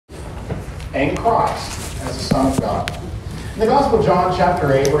in Christ as the Son of God. In the Gospel of John,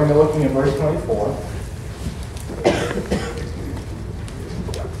 chapter 8, we're going to be looking at verse 24.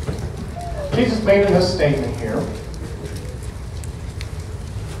 Jesus made this statement here.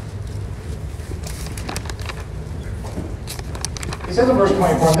 He says in verse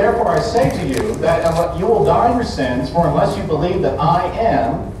 24, "Therefore I say to you that you will die in your sins, for unless you believe that I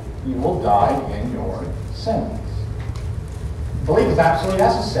am, you will die in your sins." Belief is absolutely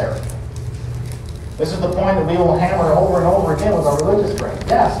necessary. This is the point that we will hammer over and over again with our religious friends.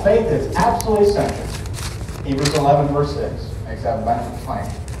 Yes, faith is absolutely essential. Hebrews 11, verse 6 makes that abundantly plain.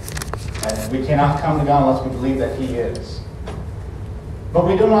 And we cannot come to God unless we believe that He is. But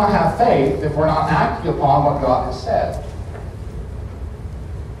we do not have faith if we're not acting upon what God has said.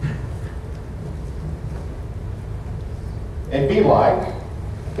 It'd be like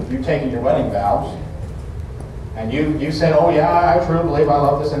you taking your wedding vows, and you said, "Oh yeah, I truly believe I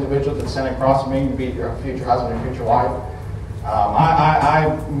love this individual that's sitting across from me to be your future husband and future wife.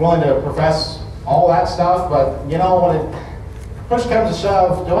 I'm willing to profess all that stuff, but you know, when push comes to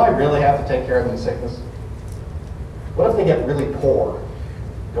shove, do I really have to take care of them in sickness? What if they get really poor?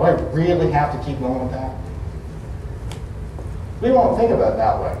 Do I really have to keep going with that?" We won't think of it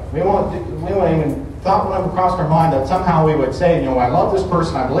that way. We won't even thought would have crossed our mind that somehow we would say, I love this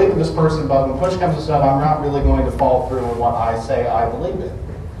person, I believe in this person, but when push comes to shove, I'm not really going to fall through on what I say I believe in.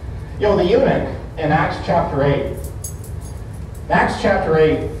 The eunuch in Acts chapter 8. In Acts chapter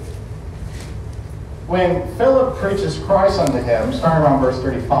 8, when Philip preaches Christ unto him, starting around verse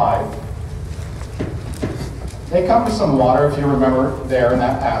 35, they come to some water, if you remember there in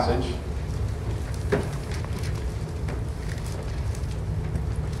that passage.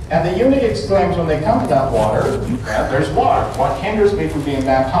 And the eunuch exclaims when they come to that water, there's water. What hinders me from being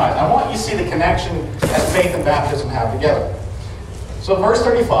baptized? I want you to see the connection that faith and baptism have together. So verse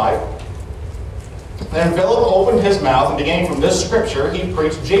 35, "Then Philip opened his mouth, and beginning from this scripture, he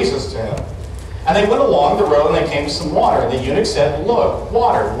preached Jesus to him. And they went along the road, and they came to some water. And the eunuch said, 'Look,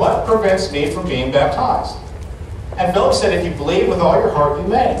 water, what prevents me from being baptized?' And Philip said, 'If you believe with all your heart, you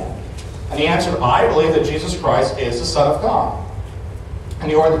may.' And he answered, 'I believe that Jesus Christ is the Son of God.' And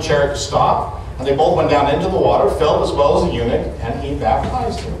he ordered the chariot to stop, and they both went down into the water, Philip as well as the eunuch, and he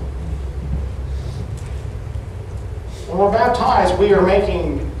baptized him." When we're baptized, we are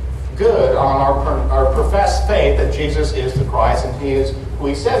making good on our professed faith that Jesus is the Christ and He is who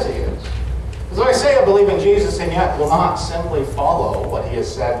He says He is. Because I say I believe in Jesus and yet will not simply follow what He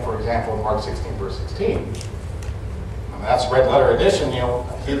has said, for example, in Mark 16, verse 16. That's red letter edition.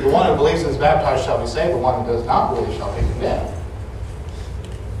 The one who believes and is baptized shall be saved, the one who does not believe shall be condemned.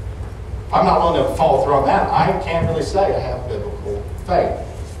 I'm not willing to follow through on that. I can't really say I have biblical faith.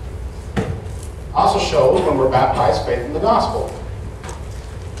 Also shows when we're baptized faith in the gospel.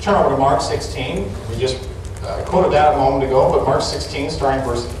 Turn over to Mark 16. We just quoted that a moment ago, but Mark 16, starting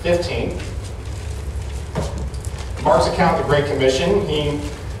verse 15. Mark's account of the Great Commission,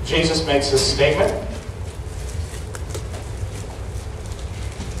 Jesus makes this statement.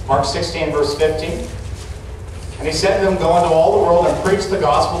 Mark 16, verse 15. "And he said to them, Go into all the world and preach the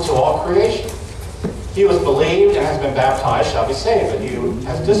gospel to all creation. He who has believed and has been baptized shall be saved, but he who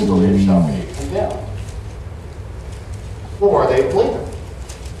has disbelieved shall be condemned." Well, were they believing?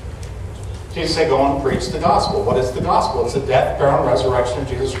 Jesus said, "Go and preach the gospel." What is the gospel? It's the death, burial, and resurrection of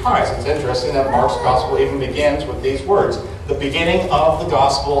Jesus Christ. It's interesting that Mark's gospel even begins with these words: the beginning of the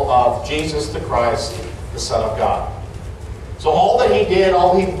gospel of Jesus the Christ, the Son of God. So all that He did,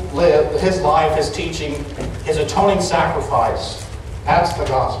 all He lived, His life, His teaching, His atoning sacrifice, that's the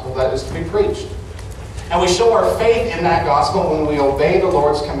gospel that is to be preached. And we show our faith in that gospel when we obey the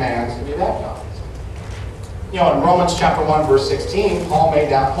Lord's commands to be baptized. In Romans chapter 1, verse 16, Paul made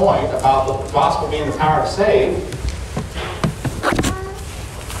that point about the gospel being the power to save.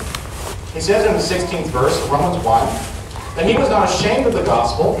 He says in the 16th verse of Romans 1, that he was not ashamed of the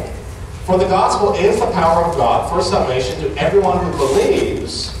gospel, for the gospel is the power of God for salvation to everyone who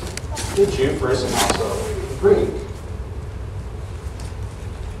believes, the Jew first and also the Greek.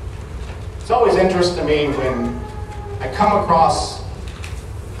 It's always interesting to me when I come across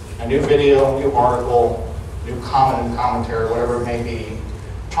a new video, new article, new comment, commentary, whatever it may be,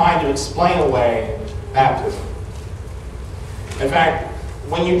 trying to explain away baptism. In fact,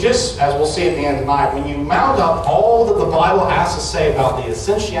 when you just, as we'll see at the end of the night, when you mount up all that the Bible has to say about the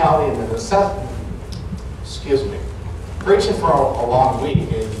essentiality and the necessity, preaching for a long week,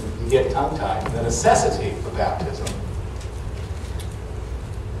 and you get tongue-tied, the necessity of baptism,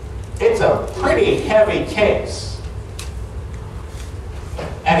 it's a pretty heavy case.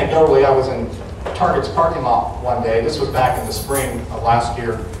 Anecdotally, I was in Target's parking lot one day. This was back in the spring of last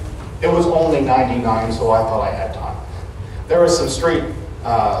year. It was only 99, so I thought I had time. There was some street,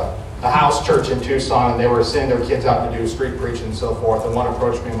 the house church in Tucson, and they were sending their kids out to do street preaching and so forth, and one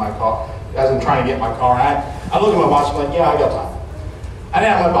approached me in my car as I'm trying to get my car. And I looked at my watch, I'm like, yeah, I got time. I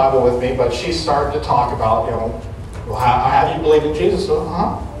didn't have my Bible with me, but she started to talk about, well, how do you believe in Jesus? So,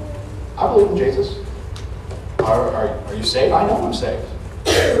 I believe in Jesus. Are you saved? I know I'm saved.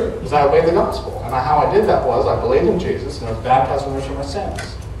 Because I obeyed the gospel. And how I did that was I believed in Jesus and I was baptized in the remission of my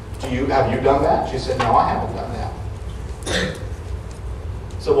sins. Have you done that? She said, no, I haven't done that.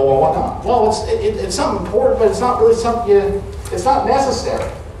 So, well, why not? Well, it's something important, but it's not really something it's not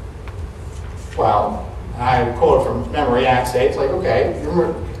necessary. Well, I quote from memory, Acts 8, it's like, okay,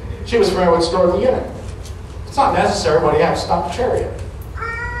 remember, she was familiar with the story of the eunuch. It's not necessary, why do you have to stop the chariot?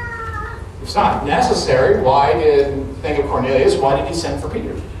 If it's not necessary, think of Cornelius, why did he send for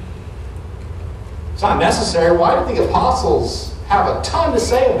Peter? It's not necessary, why did the apostles have a ton to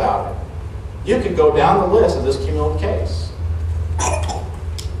say about it? You could go down the list of this cumulative case.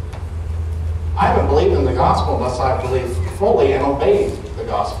 I haven't believed in the gospel unless I believe fully and obeyed the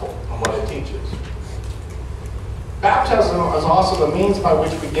gospel and what it teaches. Baptism is also the means by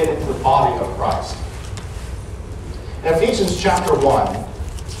which we get into the body of Christ. In Ephesians chapter 1,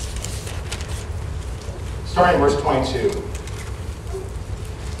 starting in verse 22.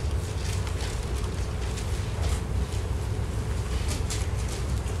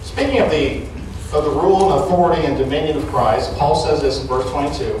 Speaking of the rule and authority and dominion of Christ, Paul says this in verse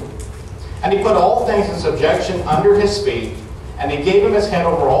 22. And he put all things in subjection under his feet, and he gave him his head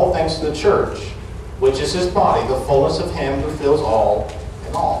over all things to the church, which is his body, the fullness of him who fills all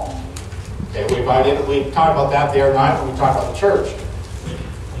in all. Okay, we talked about that the other night when we talked about the church.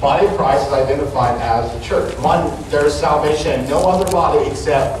 The body of Christ is identified as the church. There is salvation in no other body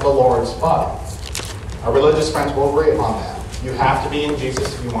except the Lord's body. Our religious friends will agree upon that. You have to be in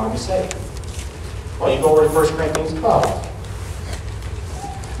Jesus if you want to be saved. Well, you go over to 1 Corinthians 12.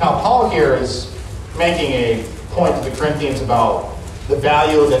 Now, Paul here is making a point to the Corinthians about the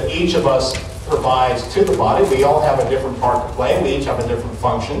value that each of us provides to the body. We all have a different part to play. We each have a different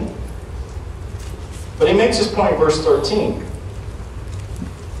function. But he makes his point in verse 13.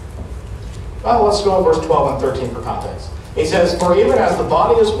 Well, let's go to verse 12 and 13 for context. He says, for even as the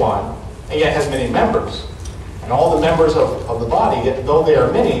body is one, and yet has many members, and all the members of the body, though they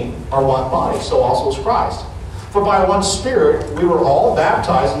are many, are one body, so also is Christ. For by one Spirit we were all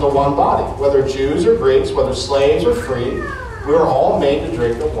baptized into one body, whether Jews or Greeks, whether slaves or free, we were all made to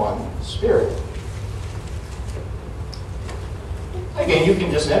drink of one Spirit. Again, you can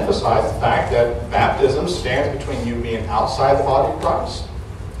just emphasize the fact that baptism stands between you being outside the body of Christ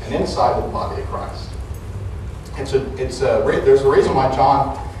and inside the body of Christ. There's a reason why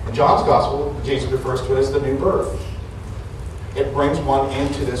in John's Gospel, Jesus refers to it as the new birth. It brings one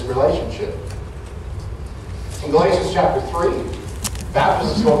into this relationship. In Galatians chapter 3,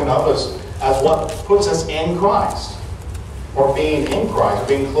 baptism is spoken of as what puts us in Christ, or being in Christ, or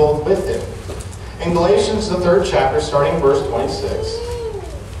being clothed with Him. In Galatians, the 3rd chapter, starting in verse 26,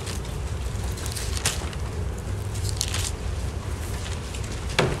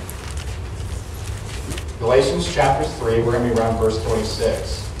 Galatians chapter 3, we're going to be around verse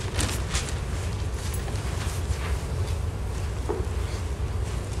 26.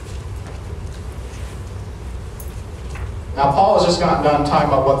 Now, Paul has just gotten done talking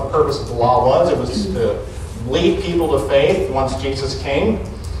about what the purpose of the law was. It was to lead people to faith once Jesus came.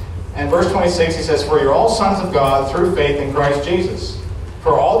 And verse 26, he says, for you're all sons of God through faith in Christ Jesus.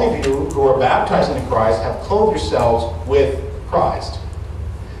 For all of you who are baptized into Christ have clothed yourselves with Christ.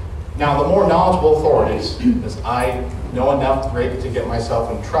 Now, the more knowledgeable authorities, as I know enough to get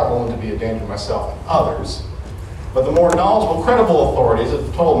myself in trouble and to be a danger to myself and others, but the more knowledgeable, credible authorities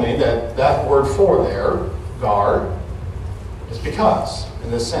have told me that that word for there, gar, is because,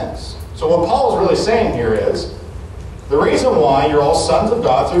 in this sense. So what Paul is really saying here is, the reason why you're all sons of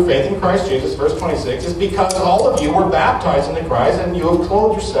God through faith in Christ Jesus, verse 26, is because all of you were baptized into Christ and you have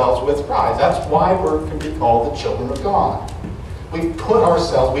clothed yourselves with Christ. That's why we can be called the children of God. We put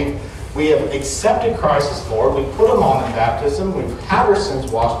ourselves, we have accepted Christ as Lord, we put Him on in baptism, we've had our sins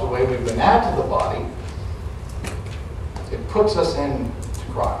washed away, we've been added to the body. It puts us into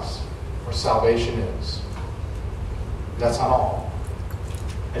Christ, where salvation is. That's not all.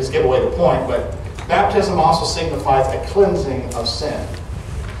 I just give away the point, but baptism also signifies a cleansing of sin.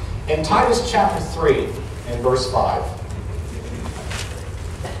 In Titus chapter 3, in verse 5,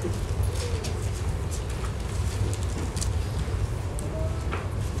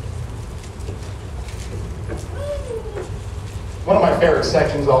 one of my favorite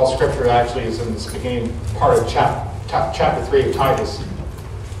sections of all Scripture actually is in this beginning part of chapter 3 of Titus.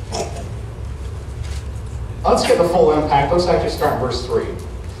 Let's get the full impact. Let's actually start in verse 3.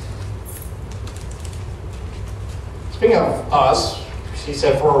 Speaking of us, he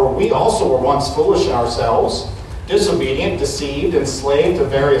said, "For we also were once foolish in ourselves, disobedient, deceived, enslaved to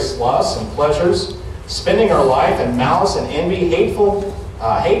various lusts and pleasures, spending our life in malice and envy, hateful,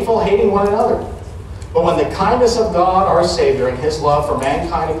 hating one another. But when the kindness of God, our Savior, and his love for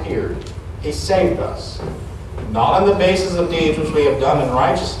mankind appeared, he saved us, not on the basis of deeds which we have done in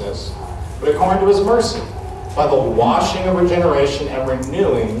righteousness, but according to his mercy, by the washing of regeneration and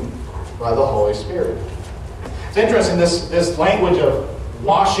renewing by the Holy Spirit." It's interesting, this language of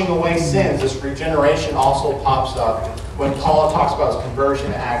washing away sins, this regeneration also pops up when Paul talks about his conversion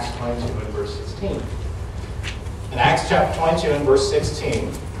in Acts 22 and verse 16. In Acts chapter 22 and verse 16,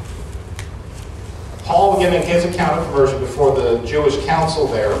 Paul, giving his account of conversion before the Jewish council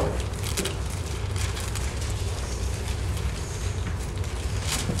there,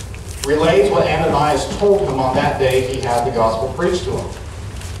 relays what Ananias told him on that day he had the gospel preached to him.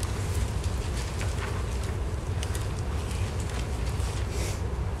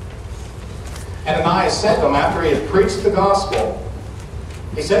 Ananias said to him, after he had preached the gospel,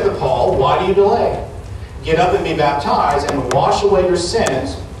 he said to Paul, "Why do you delay? Get up and be baptized and wash away your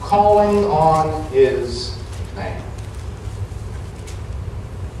sins, calling on his name."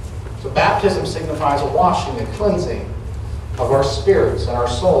 So baptism signifies a washing, a cleansing of our spirits and our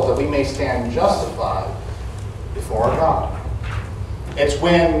souls, that we may stand justified before our God. It's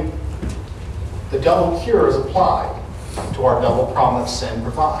when the double cure is applied to our double problem that sin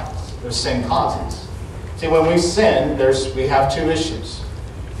provides. There's sin causes. See, when we sin, we have two issues.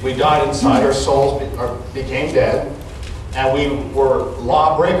 We died inside, our souls became dead, and we were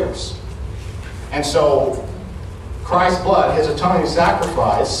lawbreakers. And so Christ's blood, his atoning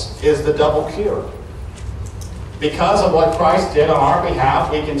sacrifice, is the double cure. Because of what Christ did on our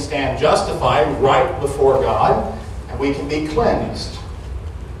behalf, we can stand justified right before God, and we can be cleansed,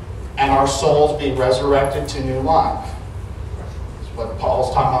 and our souls be resurrected to new life. That's what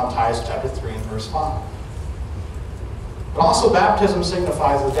Paul's talking about in Titus chapter 3 and verse 5. But also baptism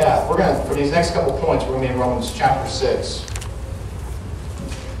signifies the death. We're going to, for these next couple points, we're going to be in Romans chapter 6.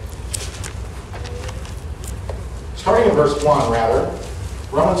 Starting in verse 1, rather.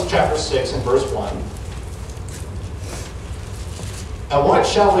 Romans chapter 6 and verse 1. "And what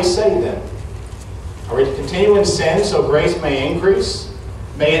shall we say then? Are we to continue in sin so grace may increase?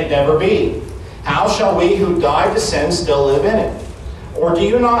 May it never be. How shall we who died to sin still live in it? Or do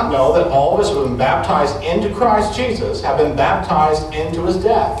you not know that all of us who have been baptized into Christ Jesus have been baptized into his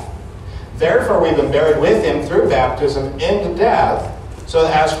death? Therefore we've been buried with him through baptism into death, so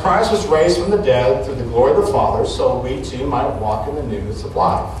that as Christ was raised from the dead through the glory of the Father, so we too might walk in the newness of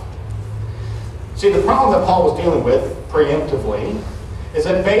life." See, the problem that Paul was dealing with preemptively is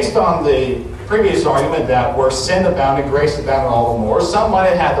that based on the previous argument that where sin abounded, grace abounded all the more, some might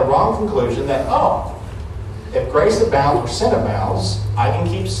have had the wrong conclusion that, if grace abounds or sin abounds, I can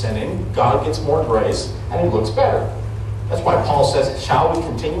keep sinning, God gets more grace, and it looks better. That's why Paul says, "Shall we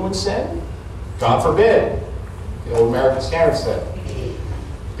continue in sin? God forbid," the old American Standard said.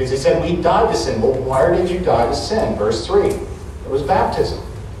 Because he said, we died to sin. Well, why did you die to sin? Verse 3, it was baptism.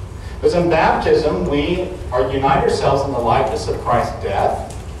 Because in baptism, we unite ourselves in the likeness of Christ's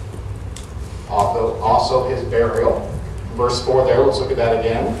death, also his burial. Verse 4 there, let's look at that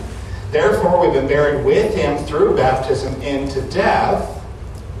again. "Therefore, we've been buried with him through baptism into death,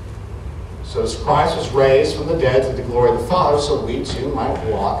 so as Christ was raised from the dead to the glory of the Father, so we too might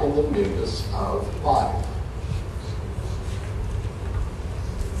walk in the newness of life."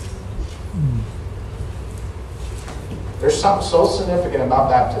 There's something so significant about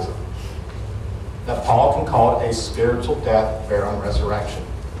baptism that Paul can call it a spiritual death, burial, and resurrection.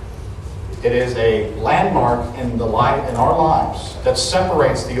 It is a landmark in our lives that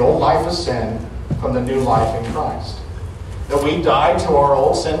separates the old life of sin from the new life in Christ. That we died to our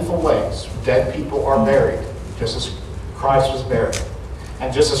old sinful ways. Dead people are buried, just as Christ was buried.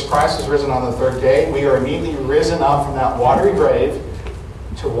 And just as Christ was risen on the third day, we are immediately risen up from that watery grave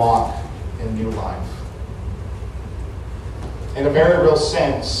to walk in new life. In a very real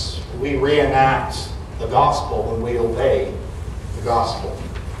sense, we reenact the gospel when we obey the gospel.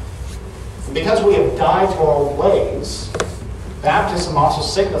 And because we have died to our old ways, baptism also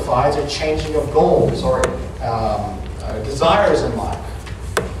signifies a changing of goals or desires in life.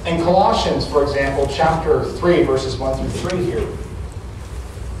 In Colossians, for example, chapter 3, verses 1 through 3 here.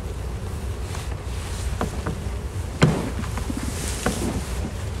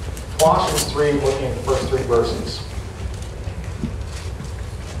 Colossians 3, looking at the first 3 verses.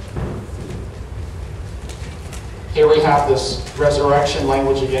 Here we have this resurrection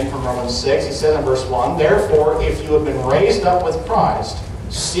language again from Romans 6. He says in verse 1, "Therefore, if you have been raised up with Christ,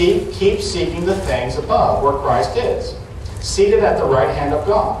 keep seeking the things above, where Christ is, seated at the right hand of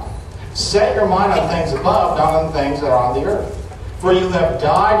God. Set your mind on things above, not on things that are on the earth. For you have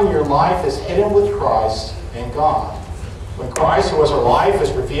died, and your life is hidden with Christ in God. When Christ, who was our life,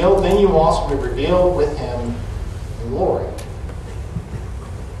 is revealed, then you will also be revealed with him in glory."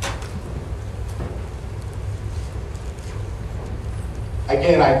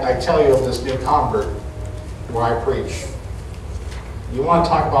 Again, I tell you of this new convert where I preach. You want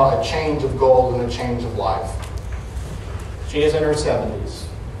to talk about a change of goal and a change of life. She is in her 70s.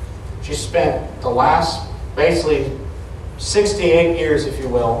 She spent the last, basically, 68 years, if you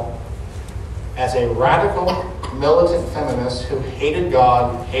will, as a radical, militant feminist who hated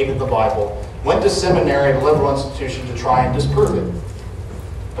God, hated the Bible, went to seminary at a liberal institution to try and disprove it.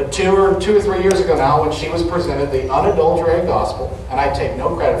 But two or 3 years ago now, when she was presented the unadulterated gospel, and I take no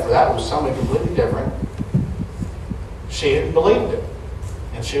credit for that, it was something completely different, she believed it,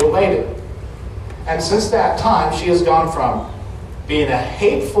 and she obeyed it. And since that time, she has gone from being a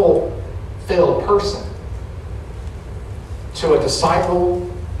hateful-filled person to a disciple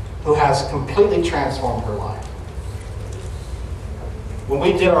who has completely transformed her life. When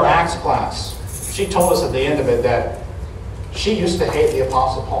we did our Acts class, she told us at the end of it that she used to hate the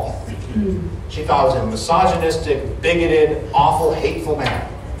Apostle Paul. She thought he was a misogynistic, bigoted, awful, hateful man.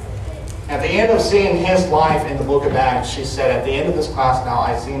 At the end of seeing his life in the book of Acts, she said, "At the end of this class now,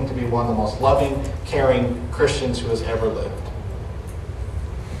 I seem to be one of the most loving, caring Christians who has ever lived."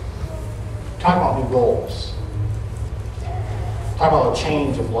 Talk about new goals. Talk about a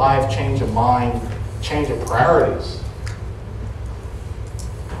change of life, change of mind, change of priorities.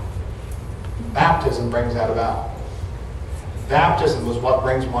 Baptism brings that about. Baptism is what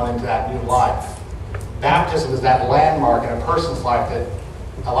brings one into that new life. Baptism is that landmark in a person's life that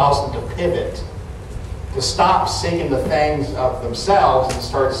allows them to pivot, to stop seeking the things of themselves and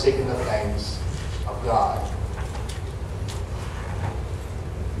start seeking the things of God.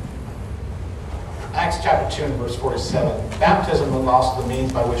 Acts chapter 2 and verse 47. Baptism is also the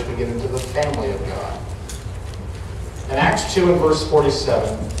means by which we get into the family of God. In Acts 2 and verse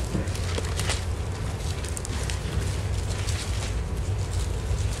 47,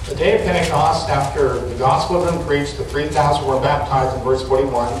 the day of Pentecost, after the gospel had been preached, the 3,000 were baptized in verse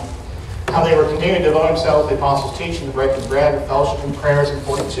 41. How they were continuing to devote themselves to the apostles' teaching, to breaking bread, and fellowship and prayers in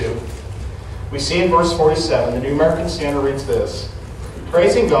 42. We see in verse 47, the New American Standard reads this: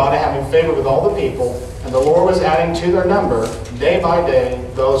 "Praising God and having favor with all the people, and the Lord was adding to their number, day by day,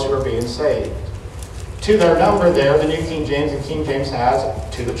 those who were being saved." To their number there, the New King James and King James has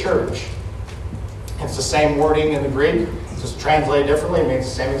to the church. It's the same wording in the Greek. Just translated differently, it means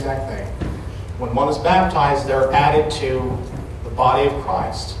the same exact thing. When one is baptized, they're added to the body of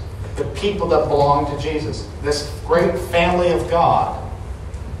Christ, the people that belong to Jesus, this great family of God.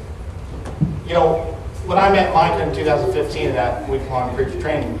 You know, when I met Micah in 2015 in that week-long preacher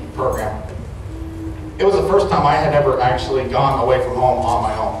training program, it was the first time I had ever actually gone away from home on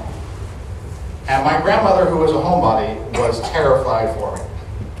my own. And my grandmother, who was a homebody, was terrified for me.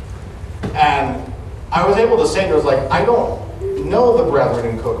 And I was able to say to her, like, I don't know the brethren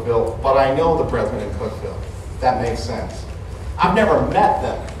in Cookeville, but I know the brethren in Cookeville. If that makes sense. I've never met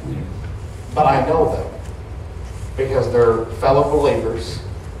them, but I know them because they're fellow believers.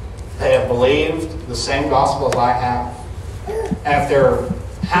 They have believed the same gospel as I have. And if they're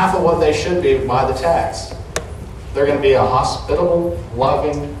half of what they should be by the text, they're going to be a hospitable,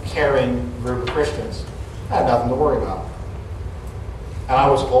 loving, caring group of Christians. I had nothing to worry about. And I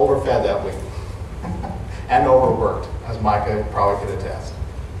was overfed that week. And overworked, as Micah probably could attest.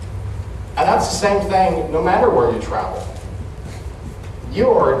 And that's the same thing no matter where you travel.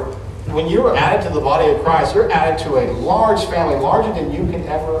 When you're added to the body of Christ, you're added to a large family, larger than you can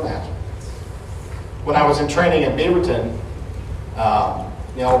ever imagine. When I was in training in Beaverton,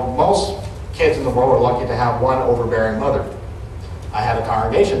 most kids in the world are lucky to have one overbearing mother. I had a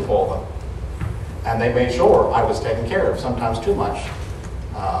congregation full of them. And they made sure I was taken care of, sometimes too much.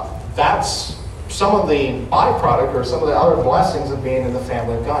 That's some of the byproduct or some of the other blessings of being in the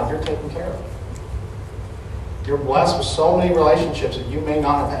family of God. You're taken care of. You're blessed with so many relationships that you may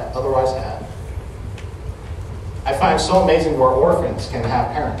not have otherwise had. I find it so amazing where orphans can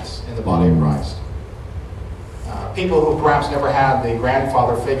have parents in the body of Christ. People who perhaps never had the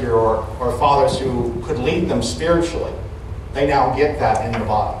grandfather figure or fathers who could lead them spiritually, they now get that in the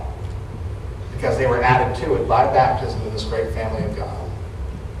body because they were added to it by baptism to this great family of God.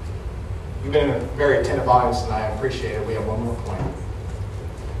 You've been in a very attentive audience, and I appreciate it. We have one more point.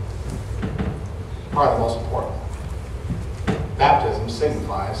 Probably the most important. baptism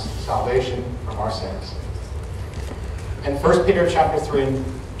signifies salvation from our sins. In 1 Peter chapter 3 and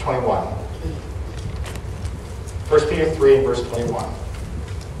 21. 1 Peter 3 and verse 21.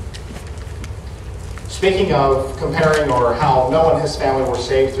 Speaking of comparing or how Noah and his family were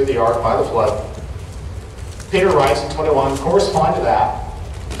saved through the ark by the flood, Peter writes in 21, correspond to that,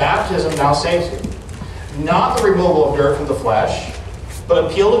 baptism now saves you. Not the removal of dirt from the flesh, but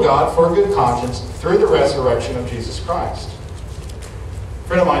appeal to God for a good conscience through the resurrection of Jesus Christ.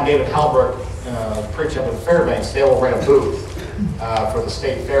 A friend of mine, David Halbert, preached up in Fairbanks. They will rent a booth for the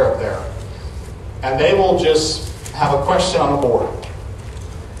state fair up there. And they will just have a question on the board.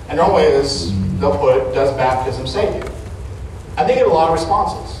 And normally they'll put, does baptism save you? And they get a lot of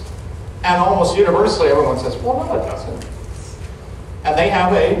responses. And almost universally everyone says, well, no, it doesn't. And they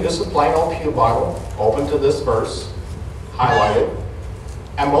have just a plain old pew Bible, open to this verse, highlighted.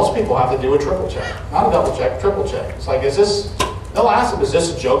 And most people have to do a triple check. Not a double check, triple check. It's like, they'll ask them, is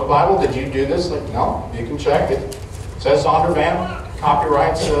this a joke Bible? Did you do this? Like, no, you can check it. It says Zondervan,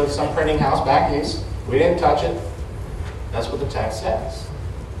 copyrights some printing house back east. We didn't touch it. That's what the text says.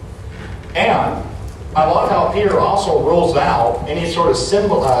 And I love how Peter also rules out any sort of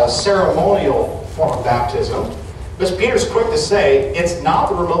ceremonial form of baptism. Because Peter's quick to say, it's not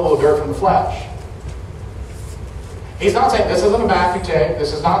the removal of dirt from the flesh. He's not saying this isn't a baptite,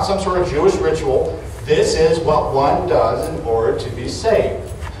 this is not some sort of Jewish ritual. This is what one does in order to be saved.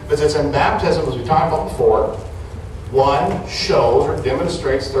 Because it's in baptism, as we talked about before, one shows or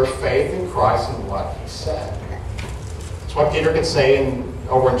demonstrates their faith in Christ and what he said. That's what Peter could say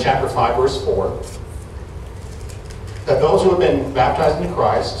over in chapter 5, verse 4. That those who have been baptized into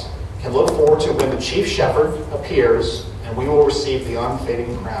Christ can look forward to when the chief shepherd appears and we will receive the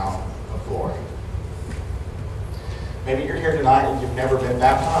unfading crown of glory. Maybe you're here tonight and you've never been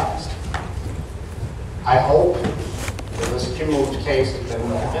baptized. I hope that this cumulative case has been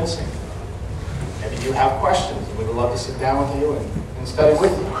convincing. Maybe you have questions and we would love to sit down with you and study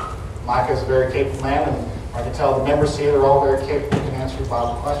with you. Micah is a very capable man, and I can tell the members here are all very capable and can answer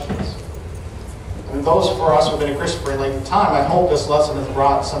Bible questions. And those for us who have been a Christian for a length of time, I hope this lesson has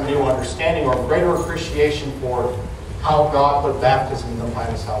brought some new understanding or greater appreciation for how God put baptism in the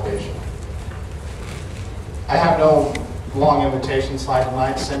plan of salvation. I have no long invitation slide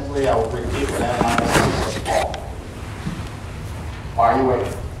tonight. Simply, I will repeat what Ananias said, Paul. Why are you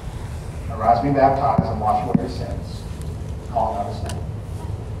waiting? Arise, be baptized, and wash away your sins. Calling on his name.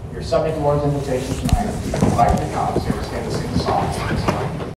 You're subject to Lord's invitation tonight. If you'd like to come, so we're going to sing the song.